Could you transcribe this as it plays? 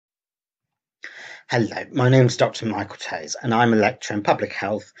Hello, my name is Dr. Michael Toze, and I'm a lecturer in public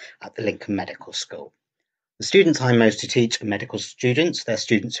health at the Lincoln Medical School. The students I mostly teach are medical students. They're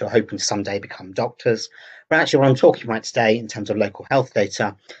students who are hoping to someday become doctors. But actually, what I'm talking about today in terms of local health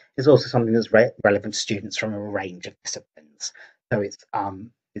data is also something that's relevant to students from a range of disciplines. So it's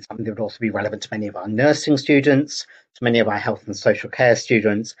something that would also be relevant to many of our nursing students, to many of our health and social care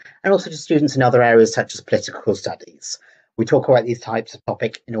students, and also to students in other areas such as political studies. We talk about these types of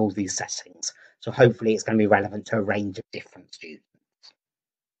topics in all these settings. So hopefully it's going to be relevant to a range of different students.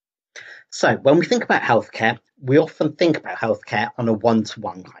 So when we think about healthcare, we often think about healthcare on a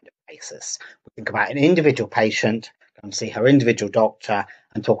one-to-one kind of basis. We think about an individual patient, going to see her individual doctor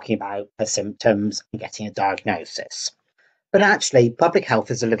and talking about her symptoms and getting a diagnosis. But actually, public health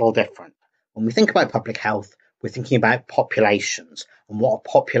is a little different. When we think about public health, we're thinking about populations and what a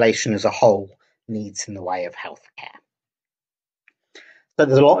population as a whole needs in the way of healthcare. So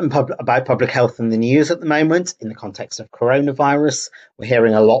there's a lot about public health in the news at the moment in the context of coronavirus. We're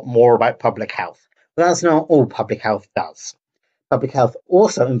hearing a lot more about public health, but that's not all public health does. Public health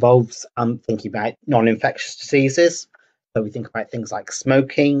also involves thinking about non-infectious diseases. So we think about things like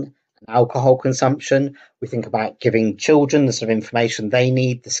smoking and alcohol consumption. We think about giving children the sort of information they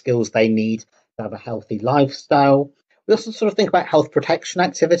need, the skills they need to have a healthy lifestyle. We also sort of think about health protection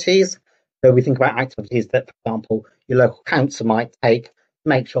activities. So we think about activities that, for example, your local council might take to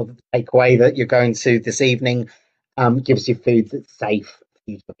make sure that the takeaway that you're going to this evening gives you food that's safe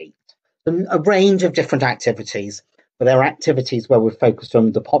for you to eat. So a range of different activities, but there are activities where we're focused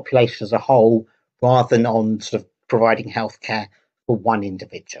on the population as a whole rather than on sort of providing healthcare for one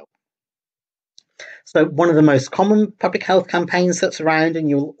individual. So one of the most common public health campaigns that's around, and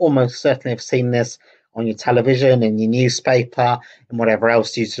you'll almost certainly have seen this on your television, in your newspaper, and whatever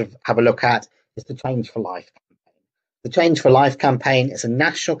else you sort of have a look at, is the Change for Life campaign. The Change for Life campaign is a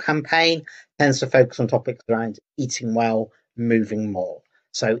national campaign, tends to focus on topics around eating well, moving more.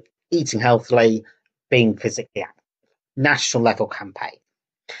 So eating healthily, being physically active. National level campaign.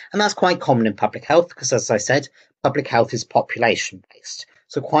 And that's quite common in public health because, as I said, public health is population based.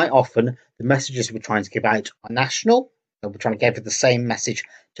 So quite often the messages we're trying to give out are national. So we're trying to give the same message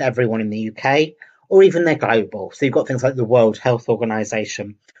to everyone in the UK, or even they're global. So you've got things like the World Health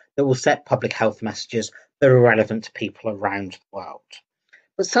Organization that will set public health messages that are relevant to people around the world.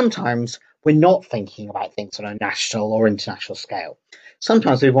 But sometimes we're not thinking about things on a national or international scale.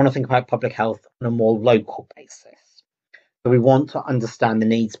 Sometimes we want to think about public health on a more local basis. So we want to understand the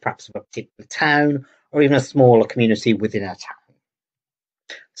needs perhaps of a particular town or even a smaller community within a town.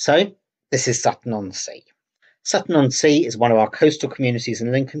 So this is Sutton-on-Sea. Sutton-on-Sea is one of our coastal communities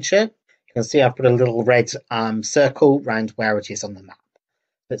in Lincolnshire. You can see I've put a little red circle around where it is on the map.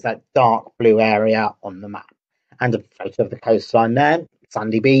 So it's that dark blue area on the map. And a photo of the coastline there,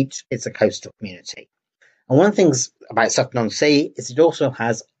 Sandy Beach. It's a coastal community. And one of the things about Sutton-on-Sea is it also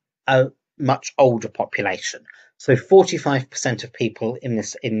has a much older population. So 45% of people in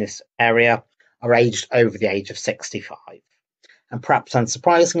this area are aged over the age of 65. And perhaps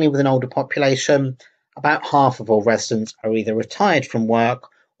unsurprisingly, with an older population, about half of all residents are either retired from work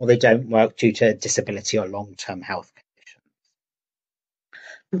or they don't work due to disability or long-term health conditions.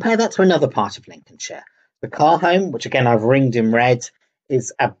 Compare that to another part of Lincolnshire. The Car Home, which again I've ringed in red,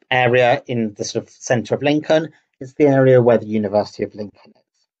 is an area in the sort of centre of Lincoln. It's the area where the University of Lincoln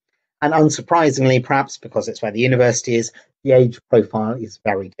is. And unsurprisingly, perhaps because it's where the university is, the age profile is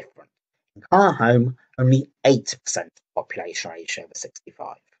very different. In Car Home, only 8% of the population are aged over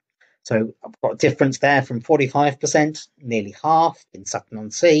 65. So I've got a difference there from 45%, nearly half in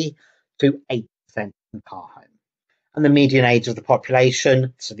Sutton-on-Sea, to 8% in Car Home. And the median age of the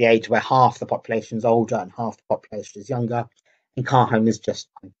population, so the age where half the population is older and half the population is younger, in Car Home is just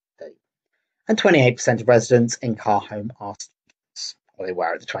 22. And 28% of residents in Car Home are students, or they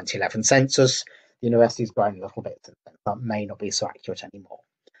were at the 2011 census. The university's grown a little bit since then, that may not be so accurate anymore.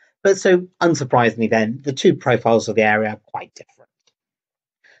 But so unsurprisingly then, the two profiles of the area are quite different.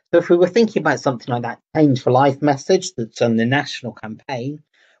 So if we were thinking about something like that Change for Life message that's on the national campaign,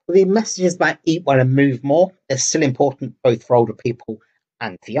 well, the messages about eat well and move more are still important both for older people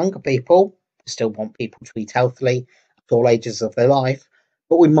and for younger people. We still want people to eat healthily at all ages of their life,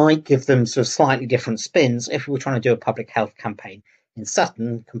 but we might give them sort of slightly different spins if we were trying to do a public health campaign in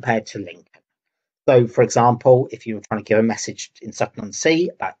Sutton compared to Lincoln. So, for example, if you were trying to give a message in Sutton-on-Sea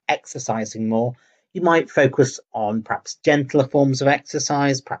about exercising more, you might focus on perhaps gentler forms of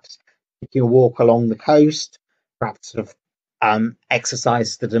exercise, perhaps taking a walk along the coast, perhaps sort of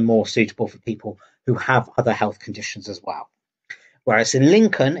exercises that are more suitable for people who have other health conditions as well. Whereas in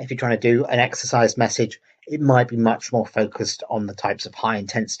Lincoln, if you're trying to do an exercise message, it might be much more focused on the types of high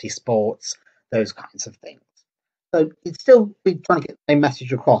intensity sports those kinds of things. So you'd still be trying to get the same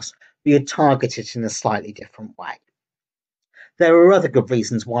message across, but you target it in a slightly different way. There are other good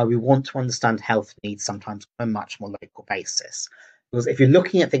reasons why we want to understand health needs sometimes on a much more local basis. Because if you're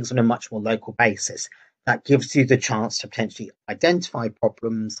looking at things on a much more local basis, that gives you the chance to potentially identify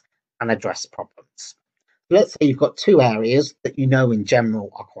problems and address problems. Let's say you've got two areas that you know in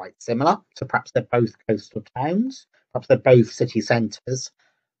general are quite similar. So perhaps they're both coastal towns, perhaps they're both city centres,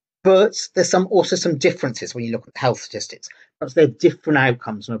 but there's also some differences when you look at health statistics. Perhaps there are different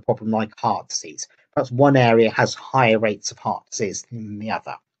outcomes on a problem like heart disease. Perhaps one area has higher rates of heart disease than the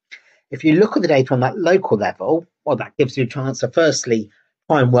other. If you look at the data on that local level, well, that gives you a chance to firstly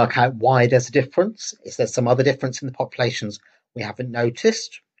try and work out why there's a difference. Is there some other difference in the populations we haven't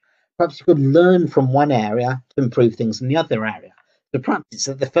noticed? Perhaps you could learn from one area to improve things in the other area. So perhaps it's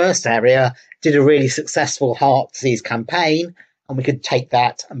that the first area did a really successful heart disease campaign, and we could take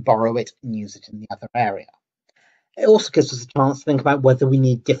that and borrow it and use it in the other area. It also gives us a chance to think about whether we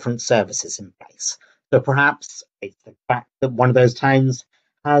need different services in place. So perhaps it's the fact that one of those towns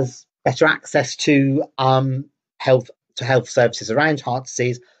has better access to health services around heart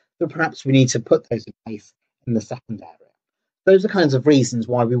disease, but perhaps we need to put those in place in the second area. Those are kinds of reasons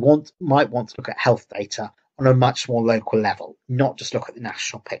why we might want to look at health data on a much more local level, not just look at the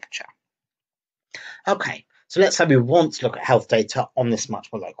national picture. Okay, so let's say we want to look at health data on this much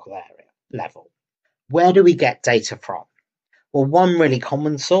more local level. Where do we get data from? Well, one really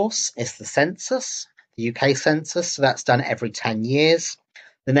common source is the census, the UK census, so that's done every 10 years.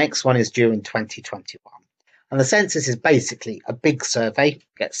 The next one is due in 2021. And the census is basically a big survey,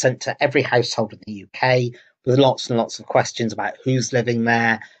 gets sent to every household in the UK with lots and lots of questions about who's living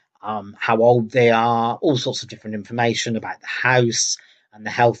there, how old they are, all sorts of different information about the house and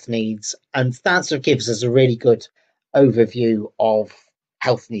the health needs. And that sort of gives us a really good overview of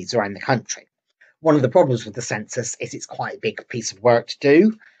health needs around the country. One of the problems with the census is it's quite a big piece of work to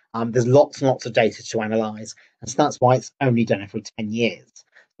do. There's lots and lots of data to analyse, and so that's why it's only done every 10 years.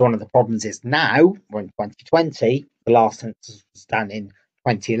 So one of the problems is now, we're in 2020, the last census was done in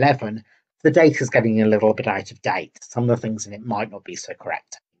 2011, the data is getting a little bit out of date. Some of the things in it might not be so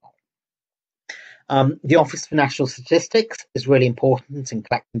correct anymore. The Office for National Statistics is really important in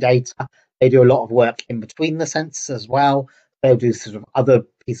collecting data. They do a lot of work in between the census as well. They'll do sort of other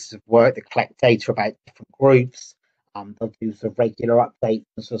pieces of work that collect data about different groups. They'll do sort of regular updates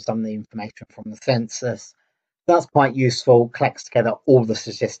and sort of some of the information from the census. That's quite useful, collects together all the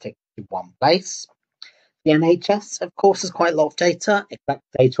statistics in one place. The NHS, of course, has quite a lot of data. It collects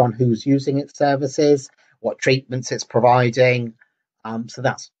data on who's using its services, what treatments it's providing. So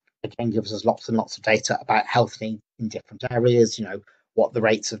that's, again, gives us lots and lots of data about health needs in different areas, what the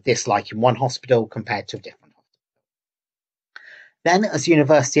rates of this like in one hospital compared to a different hospital. Then, as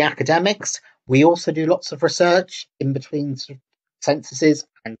university academics, we also do lots of research in between sort of censuses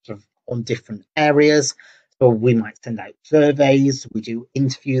and sort of on different areas. So we might send out surveys, we do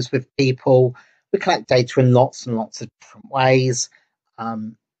interviews with people, we collect data in lots and lots of different ways,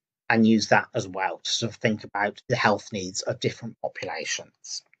 and use that as well to sort of think about the health needs of different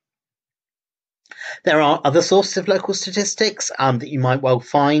populations. There are other sources of local statistics that you might well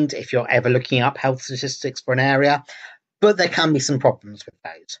find if you're ever looking up health statistics for an area, but there can be some problems with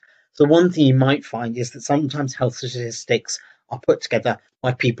those. So one thing you might find is that sometimes health statistics are put together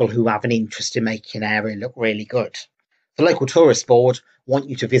by people who have an interest in making an area look really good. The local tourist board want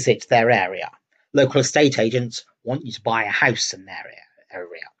you to visit their area. Local estate agents want you to buy a house in their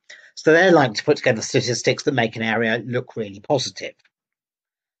area. So they're like to put together statistics that make an area look really positive.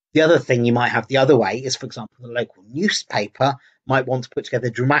 The other thing you might have the other way is, for example, the local newspaper might want to put together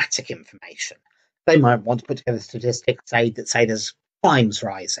dramatic information. They might want to put together statistics that say there's crimes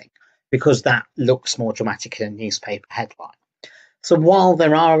rising, because that looks more dramatic in a newspaper headline. So while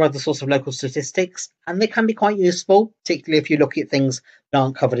there are other sorts of local statistics, and they can be quite useful, particularly if you look at things that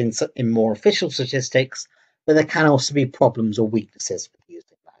aren't covered in more official statistics, but there can also be problems or weaknesses with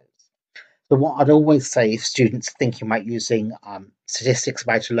using those. So what I'd always say if students are thinking about using statistics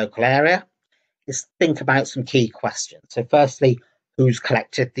about a local area is think about some key questions. So firstly, who's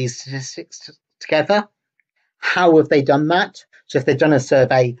collected these statistics together? How have they done that? So if they've done a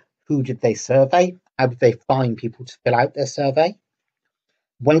survey, who did they survey? How did they find people to fill out their survey?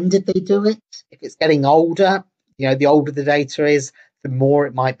 When did they do it? If it's getting older, the older the data is, the more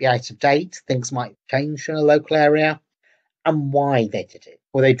it might be out of date. Things might change in a local area. And why they did it.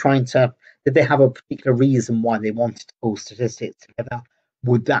 Did they have a particular reason why they wanted to pull statistics together?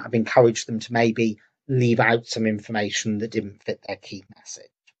 Would that have encouraged them to maybe leave out some information that didn't fit their key message?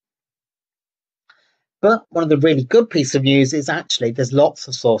 But one of the really good pieces of news is actually there's lots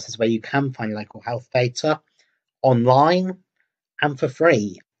of sources where you can find local health data online and for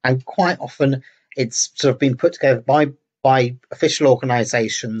free. And quite often it's sort of been put together by official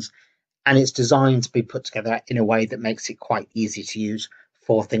organisations, and it's designed to be put together in a way that makes it quite easy to use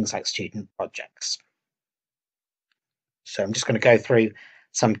for things like student projects. So I'm just going to go through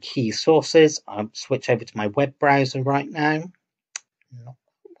some key sources. I'll switch over to my web browser right now. Not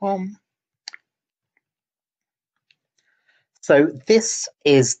one. So this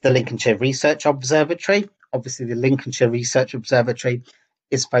is the Lincolnshire Research Observatory. Obviously, the Lincolnshire Research Observatory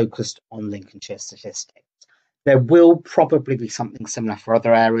is focused on Lincolnshire statistics. There will probably be something similar for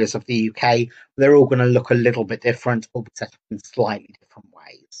other areas of the UK. They're all going to look a little bit different or be set up in slightly different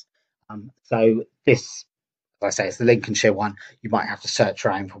ways. So this, as I say, is the Lincolnshire one. You might have to search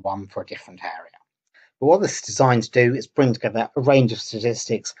around for one for a different area. But what this is designed to do is bring together a range of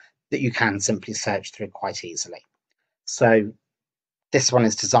statistics that you can simply search through quite easily. So this one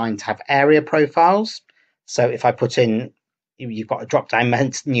is designed to have area profiles. So if I put in, you've got a drop-down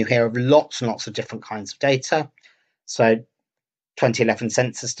menu here of lots and lots of different kinds of data. So 2011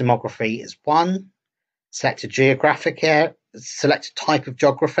 census demography is one. Select a geographic area, select a type of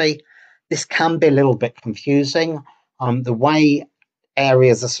geography. This can be a little bit confusing. The way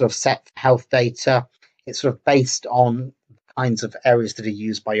areas are sort of set for health data, it's sort of based on kinds of areas that are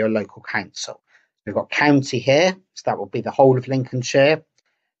used by your local council. We've got county here, so that will be the whole of Lincolnshire.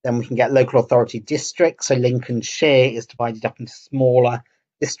 Then we can get local authority districts. So Lincolnshire is divided up into smaller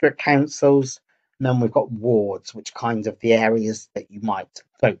district councils. And then we've got wards, which kinds of the areas that you might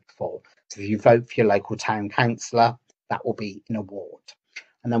vote for. So if you vote for your local town councillor, that will be in a ward.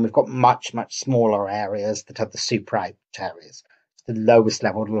 And then we've got much, much smaller areas that are the super out areas. So the lowest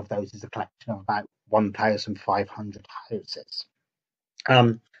level of those is a collection of about 1,500 houses.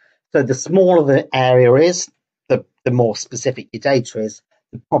 So the smaller the area is, the more specific your data is.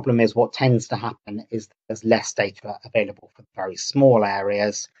 The problem is what tends to happen is there's less data available for very small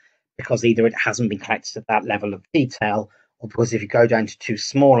areas because either it hasn't been collected at that level of detail, or because if you go down to too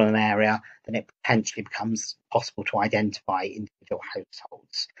small an area, then it potentially becomes possible to identify individual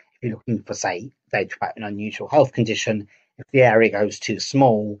households. If you're looking for, say, data about an unusual health condition, if the area goes too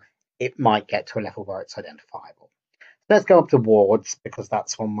small, it might get to a level where it's identifiable. Let's go up to wards, because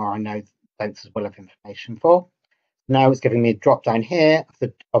that's one where I know census will have information for. Now it's giving me a drop down here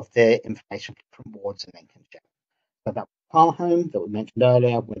of the information for different wards in Lincolnshire. So that Carhome that we mentioned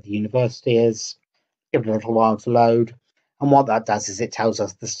earlier, where the university is, give it a little while to load. And what that does is it tells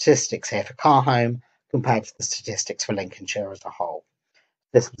us the statistics here for Carhome compared to the statistics for Lincolnshire as a whole.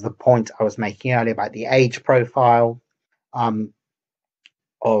 This was the point I was making earlier about the age profile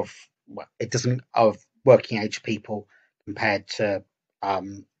of working age people compared to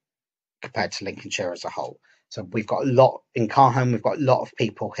Lincolnshire as a whole. So we've got a lot in Carhome, we've got a lot of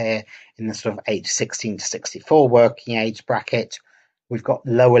people here in the sort of age 16 to 64 working age bracket. We've got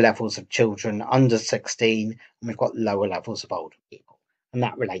lower levels of children under 16, and we've got lower levels of older people. And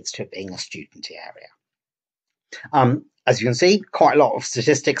that relates to it being a studenty area. As you can see, quite a lot of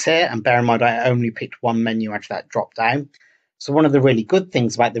statistics here, and bear in mind I only picked one menu out of that drop down. So one of the really good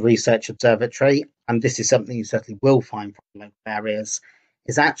things about the Research Observatory, and this is something you certainly will find from local areas,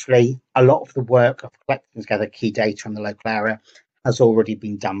 is actually a lot of the work of collecting together key data in the local area has already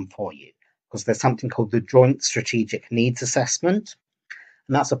been done for you, because there's something called the Joint Strategic Needs Assessment,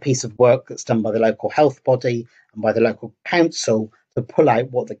 and that's a piece of work that's done by the local health body and by the local council to pull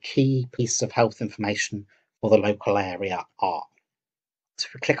out what the key pieces of health information for the local area are. So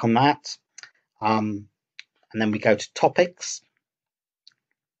if we click on that, and then we go to topics,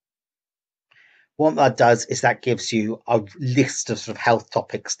 what that does is that gives you a list of sort of health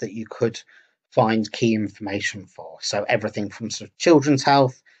topics that you could find key information for. So everything from sort of children's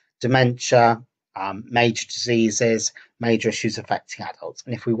health, dementia, major diseases, major issues affecting adults.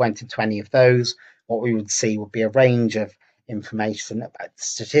 And if we went into any of those, what we would see would be a range of information about the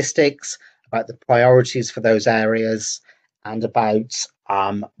statistics, about the priorities for those areas, and about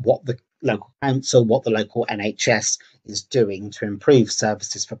what the local council, what the local NHS is doing to improve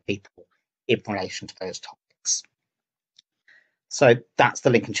services for people in relation to those topics. So that's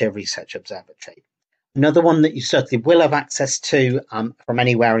the Lincolnshire Research Observatory. Another one that you certainly will have access to from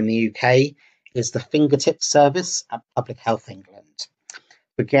anywhere in the UK is the Fingertips service at Public Health England.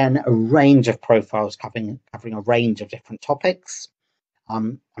 Again, a range of profiles covering a range of different topics.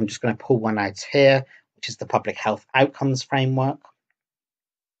 I'm just going to pull one out here, which is the Public Health Outcomes Framework.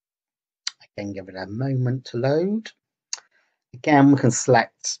 Again, give it a moment to load. Again, we can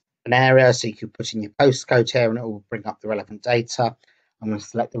select an area, so you can put in your postcode here and it will bring up the relevant data. I'm going to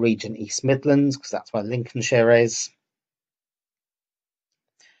select the region East Midlands because that's where Lincolnshire is.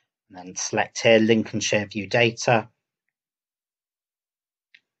 And then select here Lincolnshire View Data.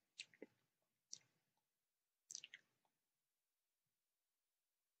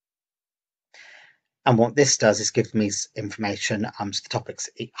 And what this does is give me information. So the topics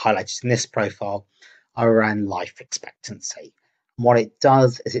highlighted in this profile are around life expectancy. And what it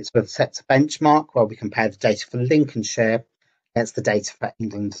does is it sort of sets a benchmark where we compare the data for Lincolnshire against the data for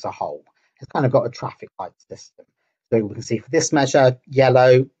England as a whole. It's kind of got a traffic light system. So we can see for this measure,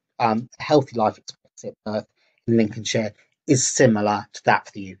 yellow, healthy life expectancy at birth in Lincolnshire is similar to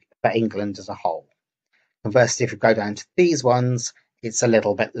that for England as a whole. Conversely, if we go down to these ones, it's a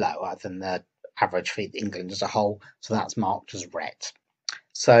little bit lower than the average for England as a whole, so that's marked as red.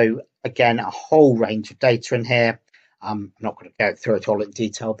 So again, a whole range of data in here. I'm not going to go through it all in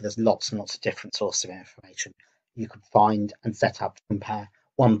detail, but there's lots and lots of different sources of information you can find and set up to compare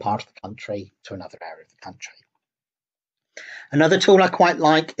one part of the country to another area of the country. Another tool I quite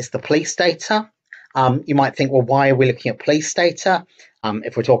like is the police data. You might think, well, why are we looking at police data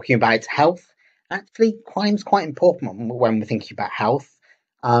if we're talking about health? Actually, crime's quite important when we're thinking about health.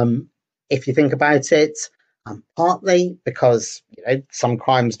 If you think about it, partly because some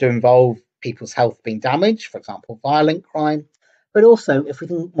crimes do involve people's health being damaged, for example, violent crime, but also if we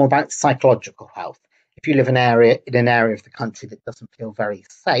think more about psychological health. If you live in an area of the country that doesn't feel very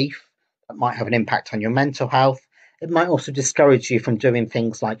safe, that might have an impact on your mental health. It might also discourage you from doing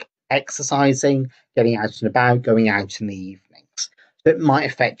things like exercising, getting out and about, going out in the evenings. So it might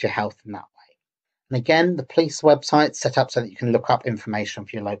affect your health in that way. And again, the police website's set up so that you can look up information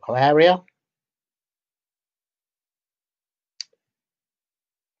for your local area.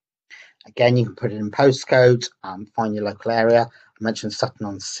 Again, you can put it in postcode, find your local area. I mentioned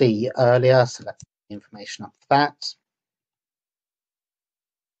Sutton-on-Sea earlier, so let's get the information up for that.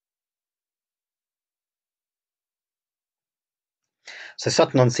 So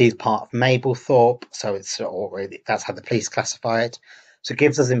Sutton-on-Sea is part of Mablethorpe, so that's how the police classify it. So it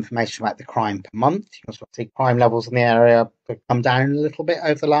gives us information about the crime per month. You can see crime levels in the area have come down a little bit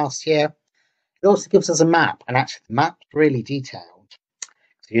over the last year. It also gives us a map, and actually the map's really detailed.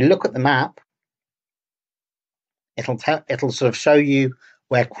 So you look at the map, it'll sort of show you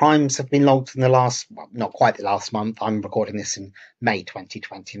where crimes have been logged in the last, well, not quite the last month. I'm recording this in May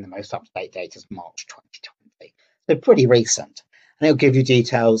 2020, and the most up-to-date date is March 2020. So pretty recent. And it'll give you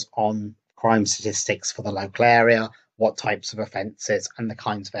details on crime statistics for the local area, what types of offences, and the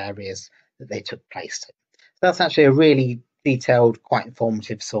kinds of areas that they took place in. So that's actually a really detailed, quite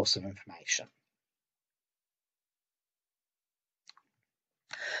informative source of information.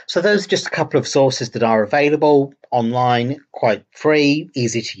 So those are just a couple of sources that are available online, quite free,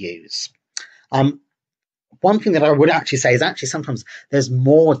 easy to use. One thing that I would actually say is sometimes there's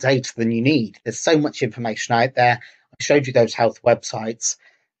more data than you need. There's so much information out there. I showed you those health websites.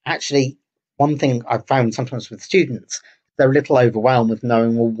 Actually, one thing I've found sometimes with students, they're a little overwhelmed with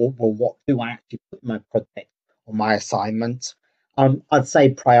knowing, well, what do I actually put in my project or my assignment? I'd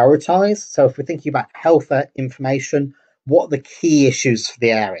say prioritise. So if we're thinking about health information, what are the key issues for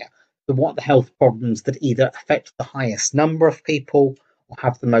the area? So what are the health problems that either affect the highest number of people or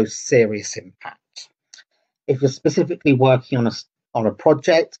have the most serious impact? If you're specifically working on a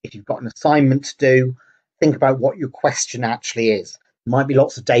project, if you've got an assignment to do, think about what your question actually is. There might be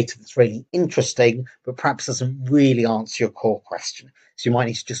lots of data that's really interesting, but perhaps doesn't really answer your core question. So you might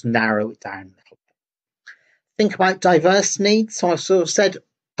need to just narrow it down a little bit. Think about diverse needs. So I've sort of said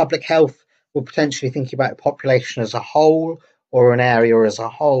public health, we're potentially thinking about a population as a whole or an area as a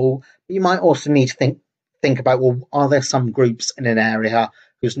whole. But you might also need to think about, well, are there some groups in an area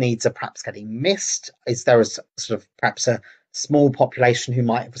whose needs are perhaps getting missed? Is there a sort of perhaps a small population who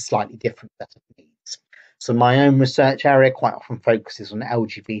might have a slightly different set of needs? So my own research area quite often focuses on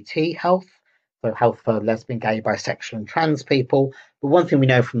LGBT health, so health for lesbian, gay, bisexual and trans people. But one thing we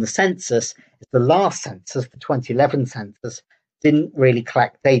know from the census is the last census, the 2011 census, didn't really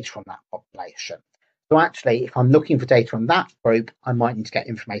collect data on that population. So actually, if I'm looking for data on that group, I might need to get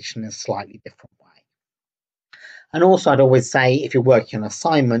information in a slightly different way. And also, I'd always say, if you're working on an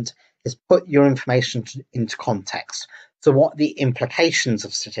assignment, is put your information into context. So what are the implications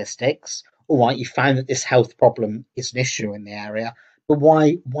of statistics? All right, you found that this health problem is an issue in the area, but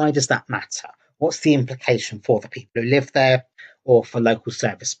why does that matter? What's the implication for the people who live there or for local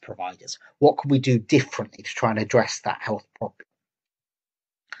service providers? What can we do differently to try and address that health problem?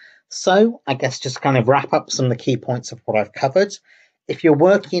 So I guess just kind of wrap up some of the key points of what I've covered. If you're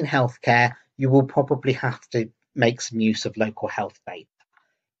working in healthcare, you will probably have to make some use of local health data.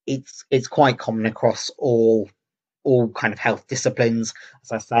 It's quite common across all all kind of health disciplines.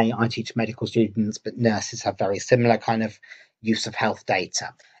 As I say, I teach medical students, but nurses have very similar kind of use of health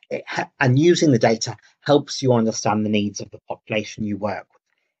data. And using the data helps you understand the needs of the population you work with.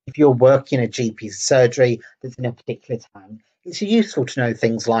 If you're working in a GP surgery that's in a particular town, it's useful to know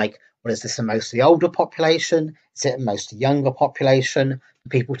things like, well, is this a mostly older population? Is it a mostly younger population?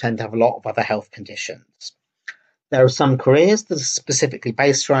 People tend to have a lot of other health conditions. There are some careers that are specifically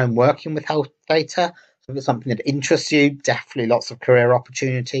based around working with health data. So if it's something that interests you, definitely lots of career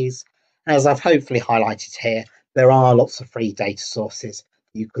opportunities. And as I've hopefully highlighted here, there are lots of free data sources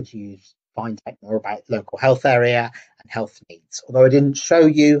you could use to find out more about local health area and health needs. Although I didn't show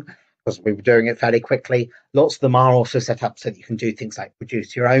you, because we were doing it fairly quickly, lots of them are also set up so that you can do things like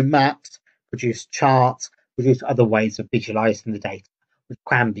produce your own maps, produce charts, produce other ways of visualizing the data, which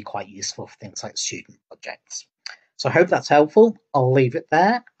can be quite useful for things like student projects. So I hope that's helpful. I'll leave it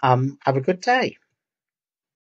there. Have a good day.